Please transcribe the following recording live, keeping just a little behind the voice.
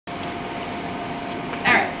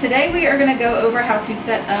Today we are going to go over how to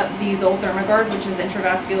set up the Zoll Thermogard, which is the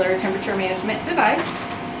intravascular temperature management device.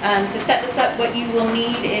 To set this up, what you will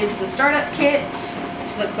need is the startup kit,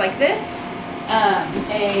 which looks like this,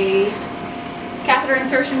 a catheter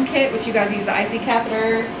insertion kit, which you guys use the IC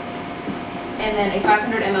catheter, and then a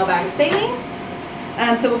 500 ml bag of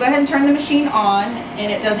saline. So we'll go ahead and turn the machine on,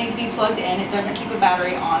 and it does need to be plugged in. It doesn't keep a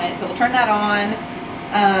battery on it, so we'll turn that on.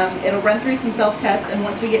 It'll run through some self-tests, and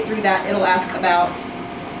once we get through that, it'll ask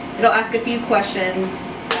a few questions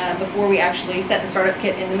before we actually set the startup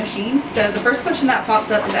kit in the machine. So the first question that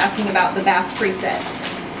pops up is asking about the bath preset.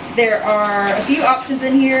 There are a few options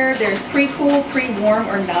in here. There's pre-cool, pre-warm,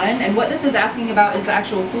 or none. And what this is asking about is the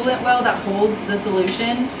actual coolant well that holds the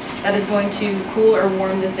solution that is going to cool or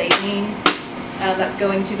warm the saline that's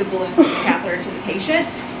going to the balloon from the catheter to the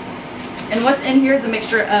patient. And what's in here is a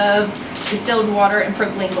mixture of distilled water and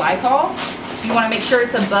propylene glycol. You want to make sure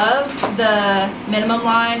it's above the minimum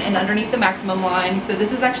line and underneath the maximum line. So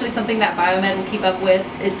this is actually something that Biomed will keep up with.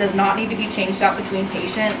 It does not need to be changed out between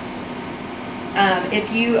patients.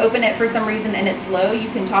 If you open it for some reason and it's low, you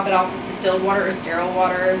can top it off with distilled water or sterile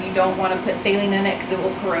water. You don't want to put saline in it because it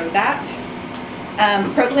will corrode that.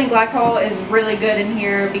 Propylene glycol is really good in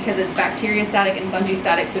here because it's bacteriostatic and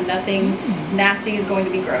fungistatic, so nothing nasty is going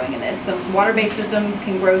to be growing in this. Some water-based systems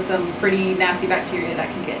can grow some pretty nasty bacteria that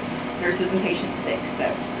can get nurses and patients sick.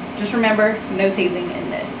 So just remember, no saline in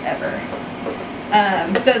this ever.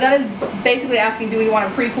 So that is basically asking, do we want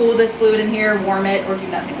to pre-cool this fluid in here, warm it, or do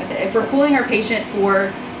nothing with it? If we're cooling our patient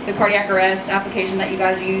for the cardiac arrest application that you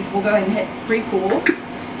guys use, we'll go ahead and hit pre-cool.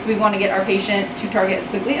 So we want to get our patient to target as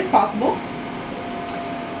quickly as possible.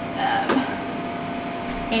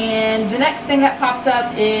 And the next thing that pops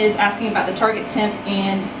up is asking about the target temp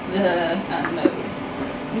and the mode.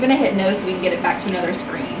 I'm going to hit no so we can get it back to another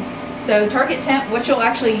screen. So target temp, what you'll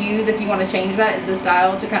actually use if you want to change that is this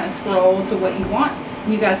dial to kind of scroll to what you want.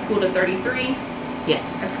 And you guys cool to 33? Yes.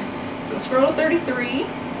 Okay. So scroll to 33,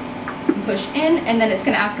 and push in, and then it's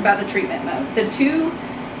going to ask about the treatment mode. The two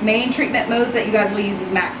main treatment modes that you guys will use is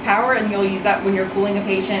max power, and you'll use that when you're cooling a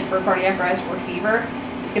patient for cardiac arrest or fever.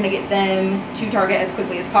 It's going to get them to target as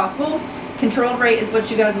quickly as possible. Controlled rate is what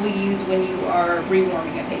you guys will use when you are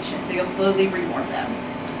rewarming a patient, so you'll slowly rewarm them.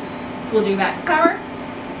 So we'll do max power.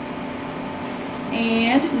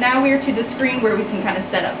 And now we are to the screen where we can kind of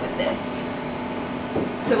set up with this.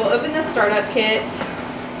 So we'll open the startup kit.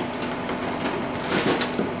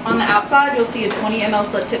 On the outside, you'll see a 20 ml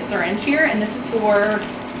slip tip syringe here, and this is for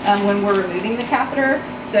when we're removing the catheter.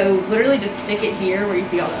 So literally just stick it here where you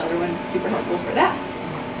see all the other ones. Super helpful for that.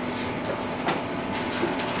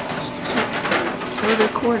 We're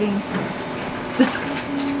recording.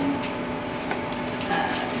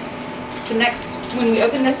 So next, when we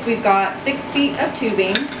open this, we've got 6 feet of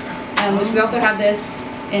tubing, which we also have this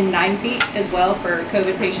in 9 feet as well for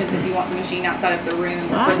COVID patients if you want the machine outside of the room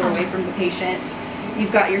or further away from the patient.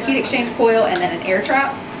 You've got your heat exchange coil and then an air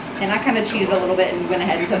trap. And I kind of cheated a little bit and went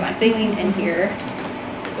ahead and put my saline in here.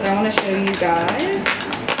 But I want to show you guys.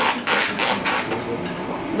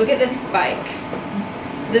 Look at this spike.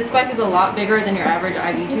 So this spike is a lot bigger than your average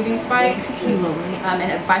IV tubing spike. And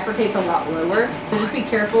it bifurcates a lot lower. So just be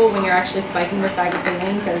careful when you're actually spiking this bag of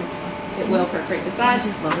saline because it will perforate the side.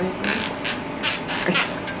 Just lower it.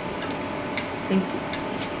 Thank you.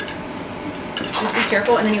 Just be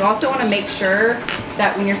careful, and then you also want to make sure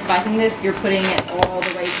that when you're spiking this, you're putting it all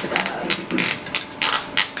the way to the hub.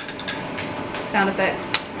 Sound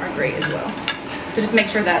effects are great as well. So just make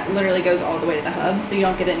sure that literally goes all the way to the hub so you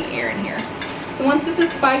don't get any air in here. So once this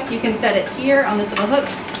is spiked, you can set it here on this little hook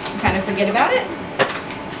and kind of forget about it.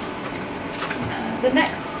 The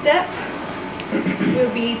next step will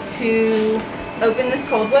be to open this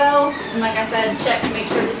cold well, and like I said, check to make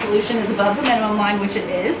sure the solution is above the minimum line, which it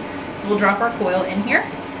is. So we'll drop our coil in here,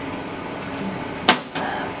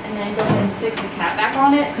 and then go ahead and stick the cap back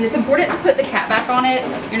on it. And it's important to put the cap back on it.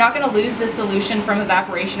 You're not going to lose this solution from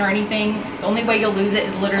evaporation or anything. The only way you'll lose it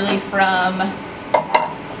is literally from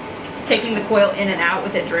taking the coil in and out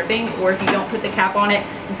with it dripping, or if you don't put the cap on it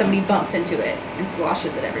and somebody bumps into it and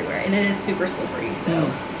sloshes it everywhere. And it is super slippery,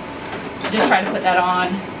 so just try to put that on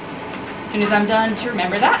as soon as I'm done to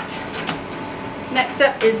remember that. Next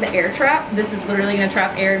step is the air trap. This is literally going to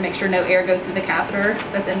trap air and make sure no air goes to the catheter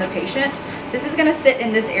that's in the patient. This is going to sit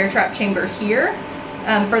in this air trap chamber here.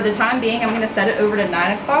 For the time being, I'm going to set it over to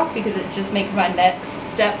 9 o'clock because it just makes my next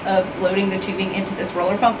step of loading the tubing into this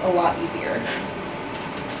roller pump a lot easier.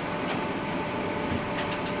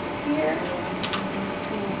 Here.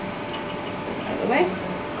 This out of the way.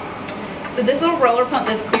 So this little roller pump,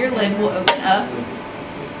 this clear lid will open up.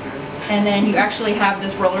 And then you actually have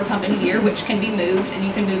this roller pump in here, which can be moved, and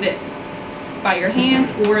you can move it by your hands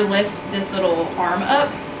or lift this little arm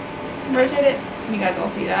up and rotate it. Can you guys all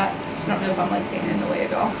see that? I don't know if I'm like standing in the way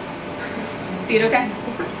of y'all. See it okay?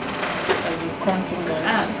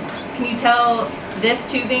 Can you tell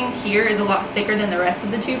this tubing here is a lot thicker than the rest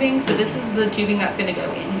of the tubing? So this is the tubing that's going to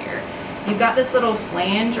go in here. You've got this little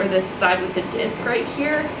flange, or this side with the disc right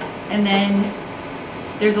here, and then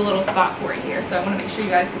there's a little spot for it here. So I want to make sure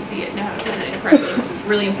you guys can see it and know how to put it in correctly, because it's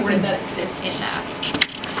really important that it sits in that.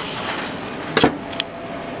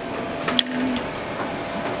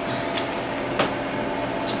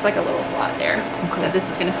 Just like a little slot there that this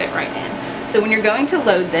is going to fit right in. So when you're going to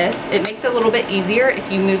load this, it makes it a little bit easier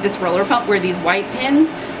if you move this roller pump where these white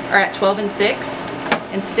pins are at 12 and 6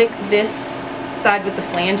 and stick this side with the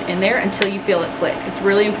flange in there until you feel it click. It's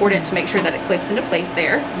really important to make sure that it clicks into place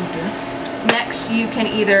there. Next, you can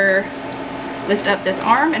either lift up this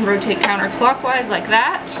arm and rotate counterclockwise like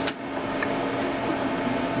that.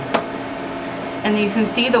 And you can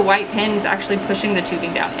see the white pin is actually pushing the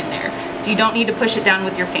tubing down in there. So you don't need to push it down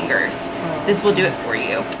with your fingers. This will do it for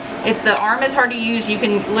you. If the arm is hard to use, you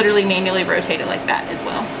can literally manually rotate it like that as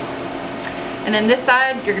well. And then this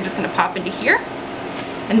side, you're just gonna pop into here.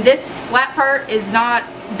 And this flat part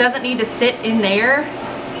doesn't need to sit in there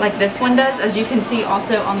like this one does. As you can see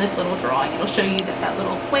also on this little drawing, it'll show you that that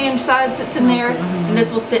little flange side sits in there, and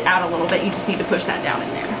this will sit out a little bit. You just need to push that down in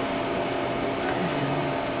there.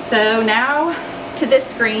 So now to this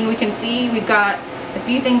screen, we can see we've got a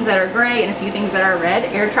few things that are gray and a few things that are red.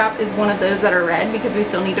 Air trap is one of those that are red because we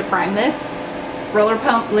still need to prime this. Roller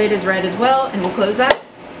pump lid is red as well, and we'll close that.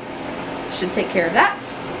 Should take care of that.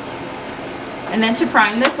 And then to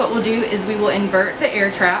prime this, what we'll do is we will invert the air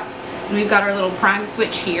trap, and we've got our little prime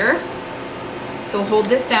switch here. So we'll hold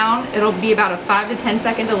this down. It'll be about a 5 to 10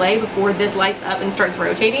 second delay before this lights up and starts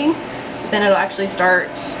rotating. Then it'll actually start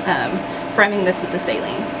priming this with the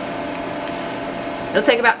saline. It'll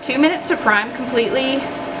take about 2 minutes to prime completely.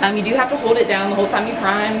 You do have to hold it down the whole time you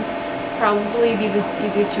prime. Probably be the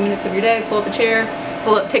easiest 2 minutes of your day. Pull up a chair,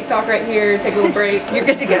 pull up TikTok right here, take a little break. You're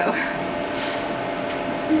good to go.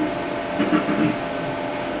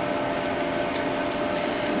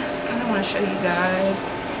 I want to show you guys.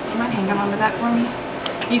 Do you mind hanging on to that for me?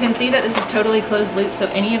 You can see that this is totally closed loop, so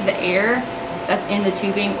any of the air that's in the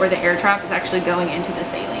tubing or the air trap is actually going into the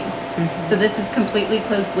saline. So this is completely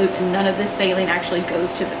closed loop, and none of this saline actually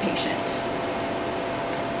goes to the patient.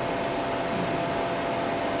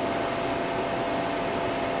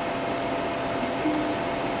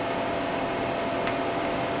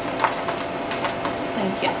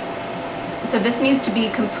 Thank you. So this needs to be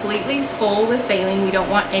completely full with saline. We don't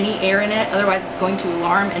want any air in it, otherwise it's going to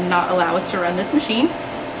alarm and not allow us to run this machine.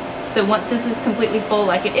 So once this is completely full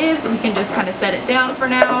like it is, we can just kind of set it down for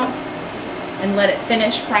now and let it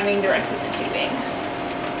finish priming the rest of the tubing.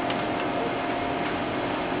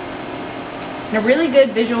 And a really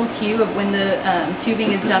good visual cue of when the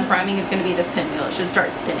tubing is done priming is going to be this pinwheel. It should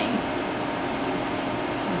start spinning.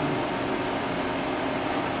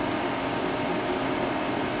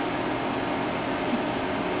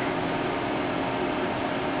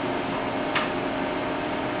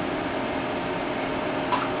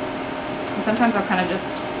 And sometimes I'll kind of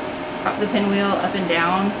just prop the pinwheel up and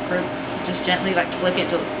down, or just gently like flick it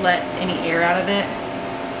to let any air out of it.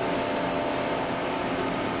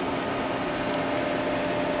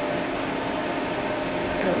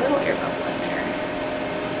 Just get a little air bubble in there.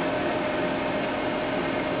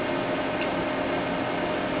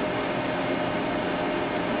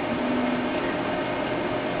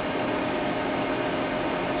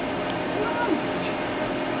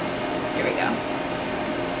 Here we go.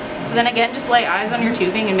 So then again, just lay eyes on your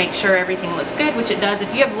tubing and make sure everything looks good, which it does.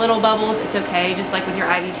 If you have little bubbles, it's okay, just like with your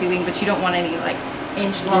IV tubing, but you don't want any like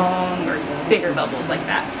inch long or bigger bubbles like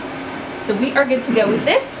that. So we are good to go with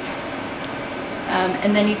this.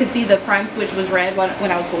 And then you can see the prime switch was red when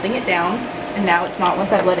I was holding it down, and now it's not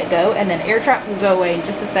once I've let it go. And then air trap will go away in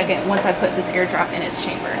just a second once I put this air trap in its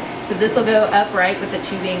chamber. So this will go upright with the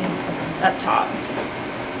tubing up top.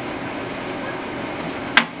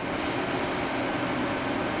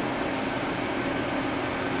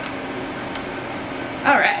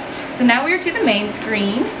 Alright, so now we are to the main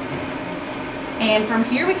screen, and from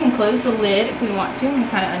here we can close the lid if we want to. I'm going to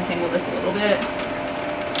kind of untangle this a little bit.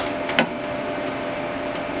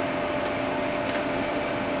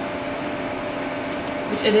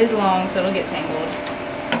 Which it is long, so it'll get tangled.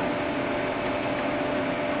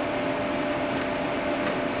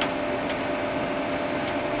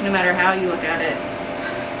 No matter how you look at it.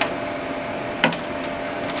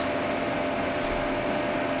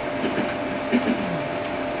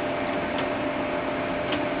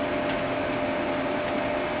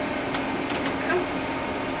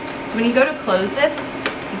 So when you go to close this,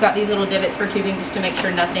 you've got these little divots for tubing just to make sure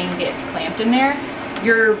nothing gets clamped in there.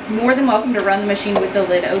 You're more than welcome to run the machine with the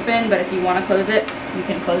lid open, but if you want to close it, you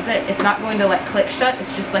can close it. It's not going to like click shut,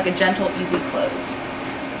 it's just like a gentle, easy close.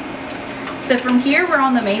 So from here, we're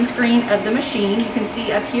on the main screen of the machine. You can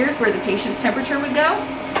see up here is where the patient's temperature would go.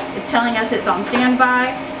 It's telling us it's on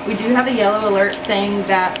standby. We do have a yellow alert saying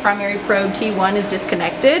that primary probe T1 is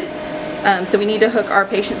disconnected. So we need to hook our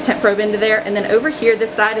patient's temp probe into there. And then over here,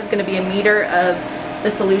 this side is going to be a meter of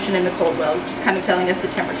the solution in the cold well, which is kind of telling us the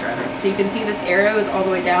temperature of it. So you can see this arrow is all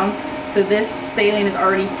the way down. So this saline is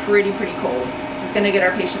already pretty cold. So it's going to get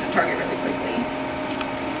our patient to target really quickly.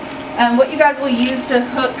 What you guys will use to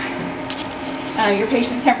hook your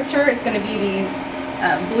patient's temperature is going to be these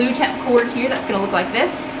blue temp cord here. That's going to look like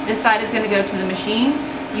this. This side is going to go to the machine.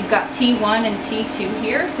 You've got T1 and T2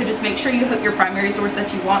 here, so just make sure you hook your primary source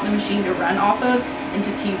that you want the machine to run off of into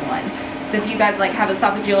T1. So if you guys like have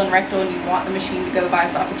esophageal and rectal and you want the machine to go by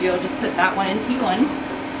esophageal, just put that one in T1.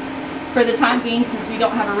 For the time being, since we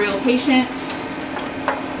don't have a real patient,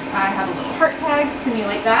 I have a little heart tag to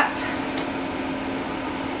simulate that.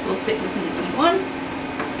 So we'll stick this into T1.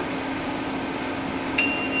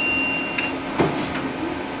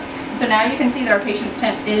 So now you can see that our patient's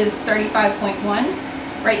temp is 35.1.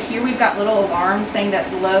 Right here we've got little alarms saying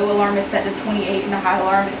that the low alarm is set to 28 and the high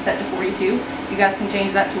alarm is set to 42. You guys can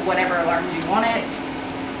change that to whatever alarms you want it.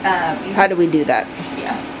 How do we do that?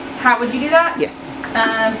 Yeah. How would you do that? Yes.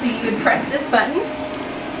 So you would press this button.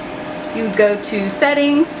 You would go to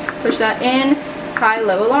settings, push that in, high,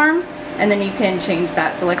 low alarms, and then you can change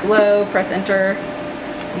that. Select low, press enter.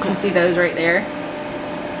 You can see those right there.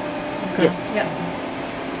 Yes. Yep.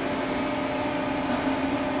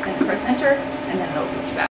 And then press enter, and then it'll